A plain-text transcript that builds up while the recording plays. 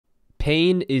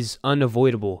pain is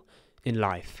unavoidable in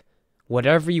life.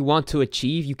 Whatever you want to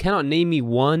achieve, you cannot name me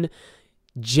one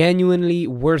genuinely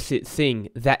worth it thing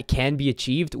that can be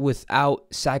achieved without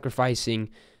sacrificing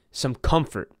some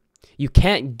comfort. You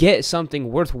can't get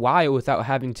something worthwhile without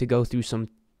having to go through some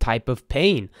type of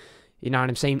pain. You know what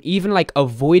I'm saying? Even like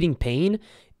avoiding pain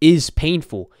is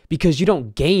painful because you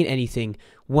don't gain anything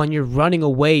when you're running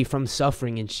away from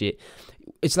suffering and shit.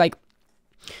 It's like,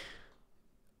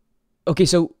 okay,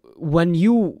 so when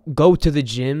you go to the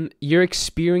gym, you're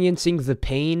experiencing the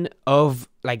pain of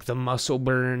like the muscle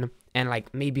burn and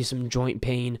like maybe some joint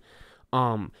pain.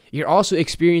 You're also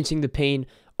experiencing the pain.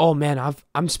 Oh man,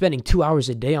 I'm spending 2 hours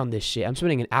a day on this shit. I'm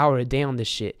spending an hour a day on this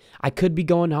shit. I could be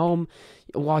going home,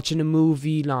 watching a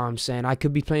movie. Know what I'm saying? I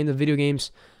could be playing the video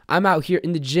games. I'm out here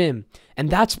in the gym, and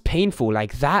that's painful.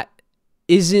 Like, that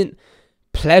isn't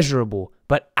pleasurable.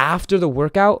 But after the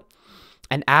workout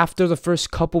and after the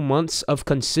first couple months of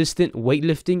consistent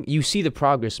weightlifting, you see the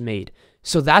progress made.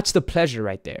 So that's the pleasure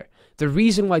right there. The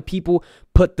reason why people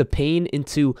put the pain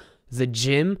into the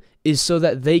gym is so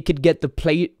that they could get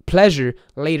the pleasure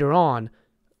later on,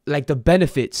 like the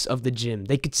benefits of the gym.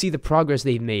 They could see the progress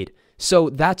they've made. So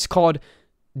that's called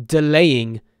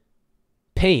delaying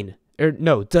pain. Or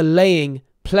no, delaying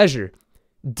pleasure.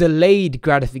 Delayed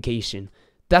gratification.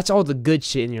 That's all the good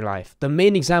shit in your life. The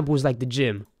main example is like the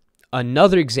gym.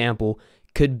 Another example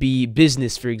could be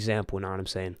business, for example. You know what I'm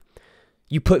saying?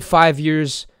 You put 5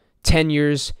 years, 10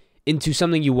 years into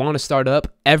something you want to start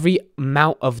up. Every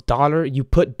amount of dollar you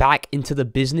put back into the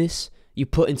business, you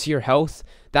put into your health,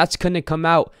 that's going to come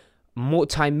out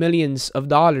multi-millions of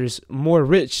dollars more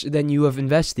rich than you have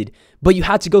invested. But you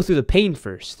had to go through the pain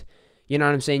first. You know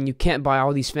what I'm saying? You can't buy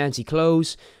all these fancy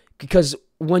clothes because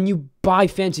when you buy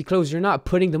fancy clothes, you're not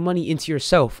putting the money into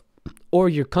yourself or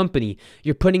your company.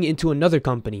 You're putting it into another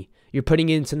company. You're putting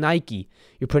it into Nike.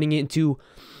 You're putting it into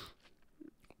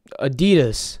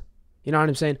Adidas. You know what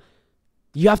I'm saying?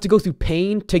 You have to go through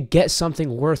pain to get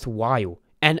something worthwhile.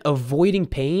 And avoiding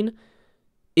pain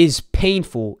is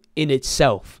painful in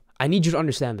itself. I need you to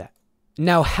understand that.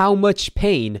 Now, how much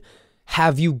pain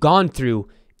have you gone through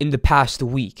in the past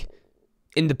week?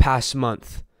 In the past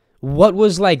month? What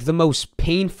was like the most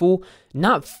painful,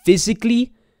 not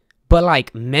physically, but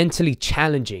like mentally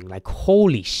challenging? Like,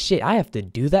 holy shit, I have to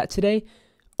do that today?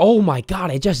 Oh my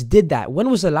God, I just did that. When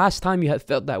was the last time you had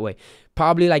felt that way?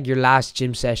 Probably like your last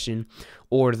gym session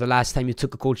or the last time you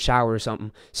took a cold shower or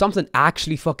something. Something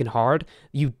actually fucking hard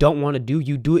you don't want to do.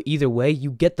 You do it either way.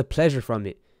 You get the pleasure from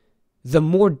it. The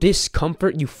more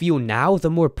discomfort you feel now, the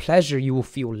more pleasure you will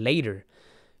feel later.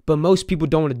 But most people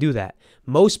don't want to do that.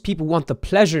 Most people want the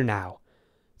pleasure now.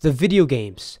 The video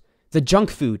games, the junk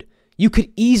food. You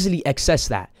could easily access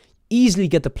that. Easily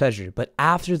get the pleasure. But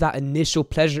after that initial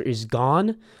pleasure is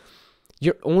gone,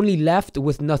 you're only left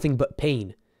with nothing but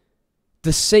pain.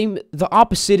 The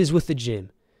opposite is with the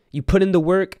gym. You put in the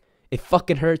work, it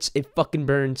fucking hurts, it fucking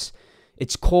burns.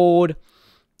 It's cold,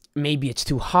 maybe it's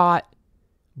too hot.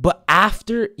 But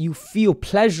after you feel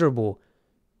pleasurable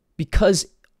because,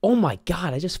 oh my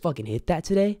God, I just fucking hit that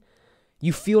today.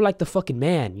 You feel like the fucking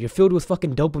man. You're filled with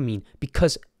fucking dopamine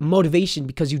because motivation,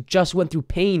 because you just went through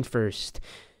pain first.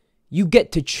 You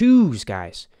get to choose,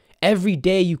 guys. Every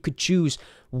day you could choose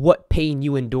what pain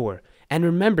you endure. And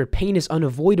remember, pain is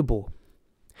unavoidable.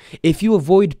 If you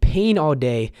avoid pain all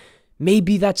day,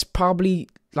 maybe that's probably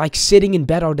like sitting in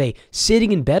bed all day.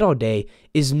 Sitting in bed all day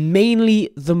is mainly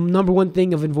the number one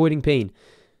thing of avoiding pain.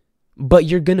 But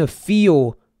you're gonna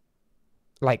feel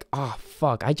like, oh,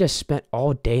 fuck, I just spent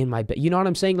all day in my bed. You know what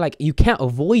I'm saying? Like, you can't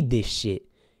avoid this shit.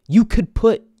 You could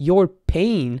put your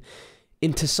pain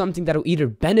into something that'll either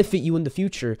benefit you in the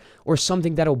future or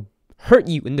something that'll hurt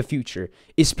you in the future.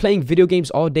 Is playing video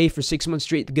games all day for 6 months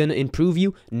straight gonna improve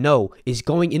you? No. Is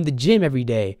going in the gym every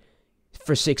day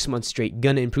for 6 months straight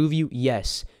gonna improve you?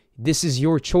 Yes. This is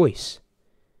your choice.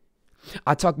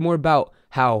 I talk more about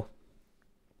how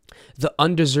the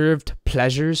undeserved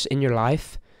pleasures in your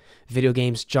life, video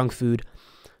games, junk food,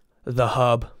 the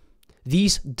hub,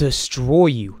 these destroy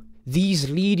you. These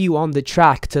lead you on the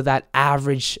track to that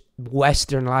average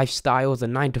Western lifestyle, the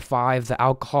 9 to 5, the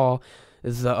alcohol,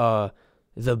 the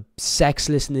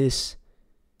sexlessness.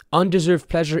 Undeserved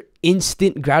pleasure,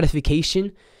 instant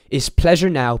gratification is pleasure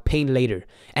now, pain later.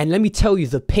 And let me tell you,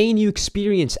 the pain you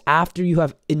experience after you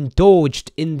have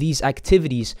indulged in these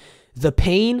activities, the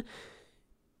pain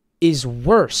is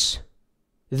worse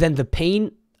than the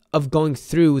pain of going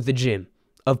through the gym,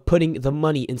 of putting the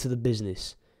money into the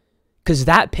business. Because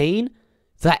that pain,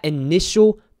 that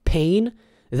initial pain,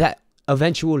 that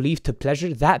eventual leap to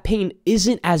pleasure, that pain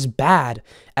isn't as bad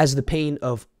as the pain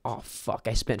of, oh fuck,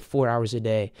 I spent 4 hours a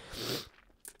day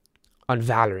on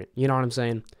Valorant. You know what I'm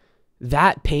saying?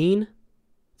 That pain,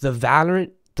 the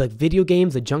Valorant, the video game,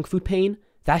 the junk food pain,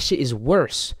 that shit is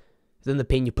worse than the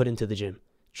pain you put into the gym.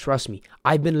 Trust me.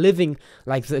 I've been living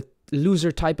like the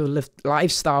loser type of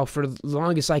lifestyle for the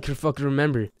longest I could fucking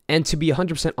remember. And to be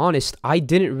 100% honest, I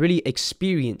didn't really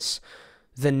experience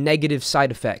the negative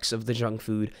side effects of the junk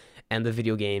food and the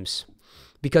video games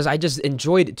because I just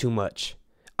enjoyed it too much.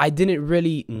 I didn't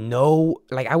really know,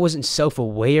 like I wasn't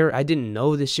self-aware. I didn't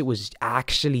know this shit was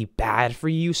actually bad for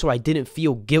you, so I didn't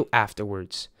feel guilt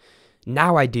afterwards.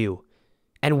 Now I do.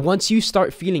 And once you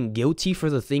start feeling guilty for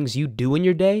the things you do in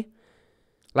your day,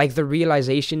 like the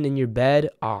realization in your bed,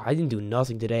 oh, I didn't do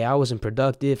nothing today. I wasn't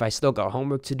productive. I still got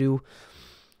homework to do.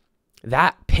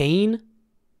 That pain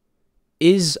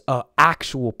is an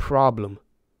actual problem.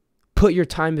 Put your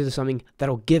time into something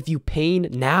that'll give you pain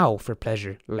now for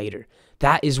pleasure later.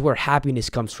 That is where happiness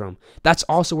comes from. That's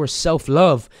also where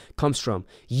self-love comes from.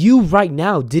 You right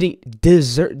now didn't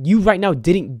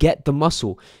get the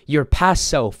muscle. Your past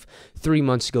self 3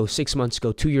 months ago, 6 months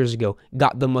ago, 2 years ago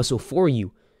got the muscle for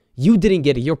you. You didn't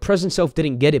get it. Your present self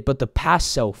didn't get it, but the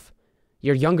past self,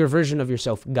 your younger version of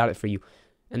yourself, got it for you.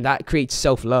 And that creates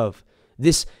self-love.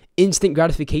 This instant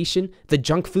gratification, the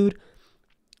junk food,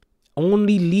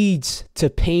 only leads to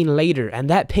pain later, and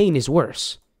that pain is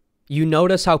worse. You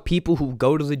notice how people who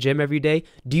go to the gym every day,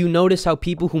 do you notice how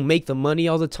people who make the money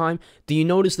all the time, do you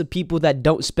notice the people that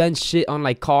don't spend shit on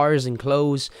like cars and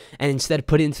clothes and instead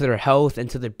put it into their health and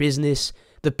to their business?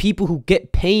 The people who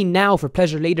get pain now for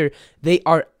pleasure later, they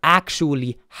are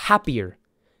actually happier.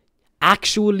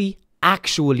 Actually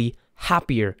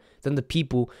happier than the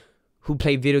people who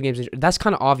play video games. That's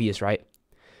kind of obvious, right?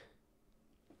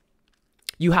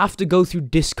 You have to go through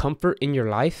discomfort in your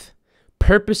life.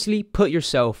 Purposely put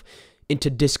yourself into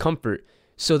discomfort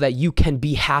so that you can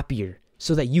be happier,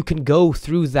 so that you can go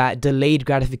through that delayed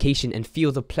gratification and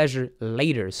feel the pleasure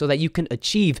later, so that you can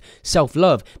achieve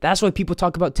self-love. That's why people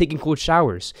talk about taking cold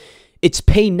showers. It's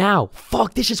pain now.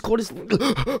 Fuck, this is cold as...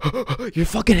 You're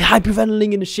fucking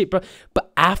hyperventilating and shit, bro.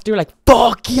 But after, like,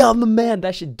 fuck yeah, I'm the man.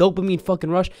 That shit, dopamine fucking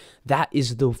rush. That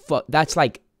is the fuck... That's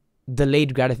like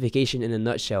delayed gratification in a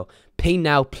nutshell. Pain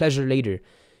now, pleasure later.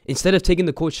 Instead of taking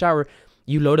the cold shower,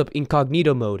 you load up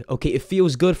incognito mode. Okay, it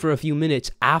feels good for a few minutes.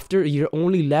 After, you're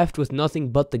only left with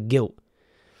nothing but the guilt.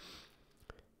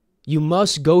 You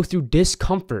must go through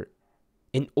discomfort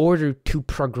in order to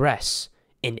progress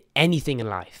in anything in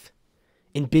life.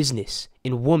 In business,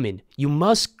 in woman. You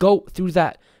must go through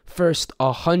that first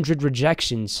 100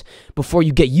 rejections before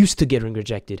you get used to getting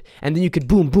rejected. And then you could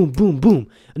boom, boom, boom, boom.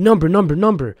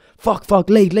 Number. Fuck,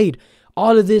 laid.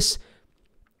 All of this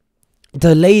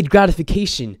delayed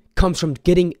gratification comes from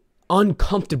getting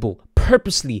uncomfortable,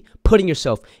 purposely putting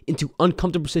yourself into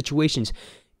uncomfortable situations,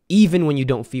 even when you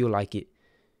don't feel like it.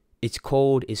 It's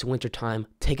cold, it's wintertime,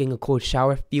 taking a cold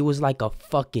shower feels like a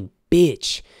fucking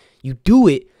bitch. You do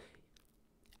it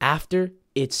after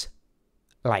it's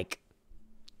like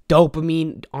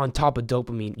dopamine on top of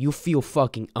dopamine. You feel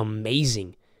fucking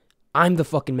amazing. I'm the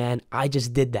fucking man. I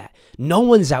just did that. No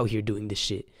one's out here doing this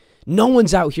shit. No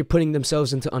one's out here putting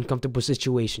themselves into uncomfortable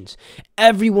situations.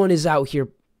 Everyone is out here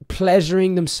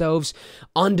pleasuring themselves.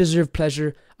 Undeserved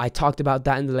pleasure. I talked about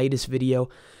that in the latest video.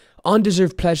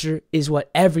 Undeserved pleasure is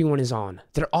what everyone is on.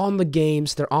 They're on the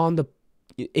games. They're on the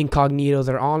incognito.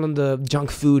 They're on the junk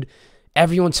food.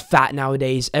 Everyone's fat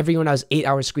nowadays. Everyone has 8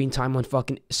 hours screen time on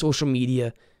fucking social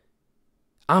media.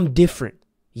 I'm different.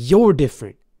 You're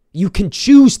different. You can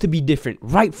choose to be different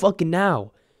right fucking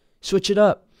now. Switch it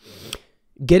up.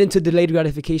 Get into delayed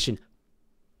gratification.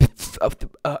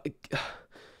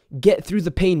 Get through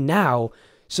the pain now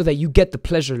so that you get the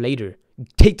pleasure later.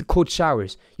 Take the cold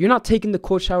showers. You're not taking the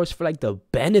cold showers for like the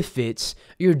benefits.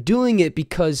 You're doing it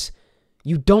because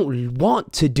you don't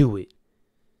want to do it.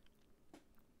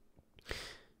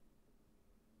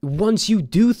 Once you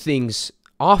do things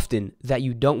often that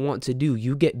you don't want to do,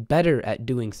 you get better at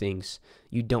doing things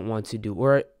you don't want to do.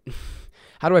 Or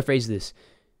how do I phrase this?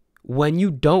 When you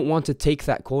don't want to take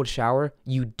that cold shower,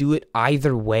 you do it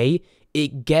either way.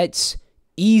 It gets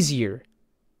easier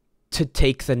to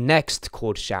take the next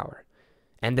cold shower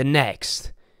and the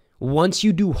next. Once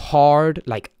you do hard,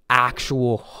 like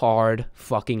actual hard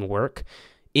fucking work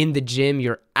in the gym,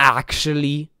 you're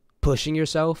actually pushing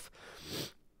yourself.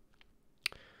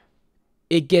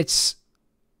 It gets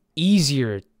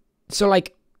easier. So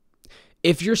like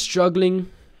if you're struggling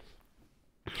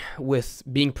with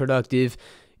being productive,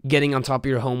 getting on top of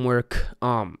your homework,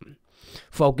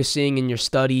 focusing in your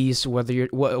studies, whether you're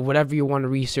whatever you want to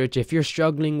research, if you're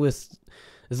struggling with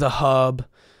the hub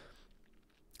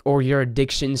or your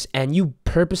addictions, and you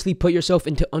purposely put yourself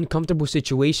into uncomfortable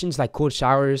situations like cold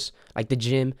showers, like the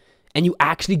gym, and you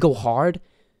actually go hard,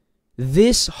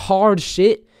 this hard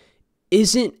shit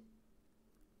isn't,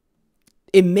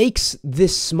 it makes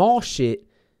this small shit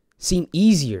seem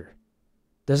easier.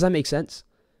 Does that make sense?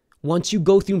 Once you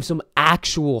go through some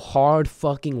actual hard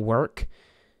fucking work,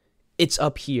 it's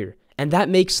up here. And that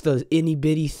makes the itty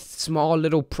bitty small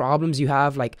little problems you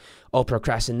have, like,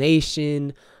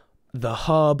 procrastination, the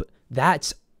hub,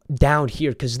 that's down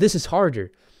here, because this is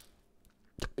harder.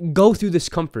 Go through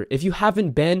discomfort. If you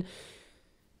haven't been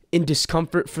in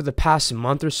discomfort for the past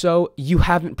month or so, you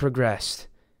haven't progressed,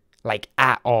 like,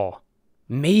 at all.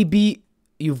 Maybe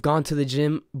you've gone to the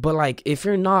gym, but, like, if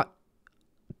you're not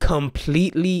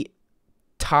completely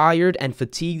tired and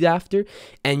fatigued after,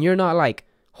 and you're not like,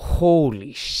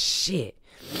 holy shit,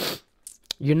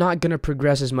 you're not gonna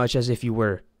progress as much as if you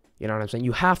were. You know what I'm saying?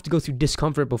 You have to go through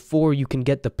discomfort before you can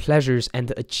get the pleasures and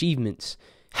the achievements.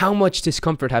 How much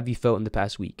discomfort have you felt in the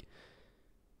past week?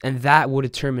 And that will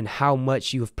determine how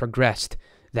much you have progressed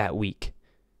that week.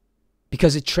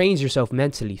 Because it trains yourself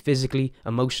mentally, physically,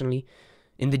 emotionally.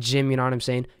 In the gym, you know what I'm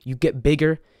saying? You get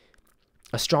bigger.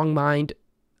 A strong mind,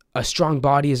 a strong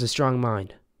body is a strong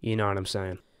mind. You know what I'm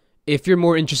saying? If you're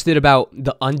more interested about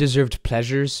the undeserved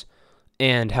pleasures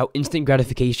and how instant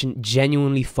gratification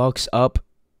genuinely fucks up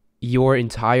your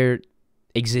entire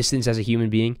existence as a human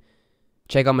being,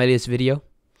 check out my latest video.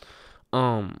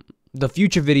 The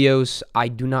future videos, I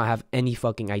do not have any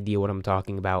fucking idea what I'm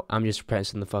talking about. I'm just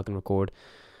pressing the fucking record.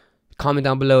 Comment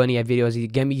down below any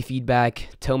videos. Give me feedback.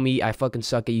 Tell me I fucking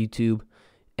suck at YouTube.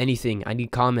 Anything. I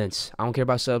need comments. I don't care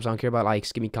about subs. I don't care about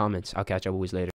likes. Give me comments. I'll catch up with you later.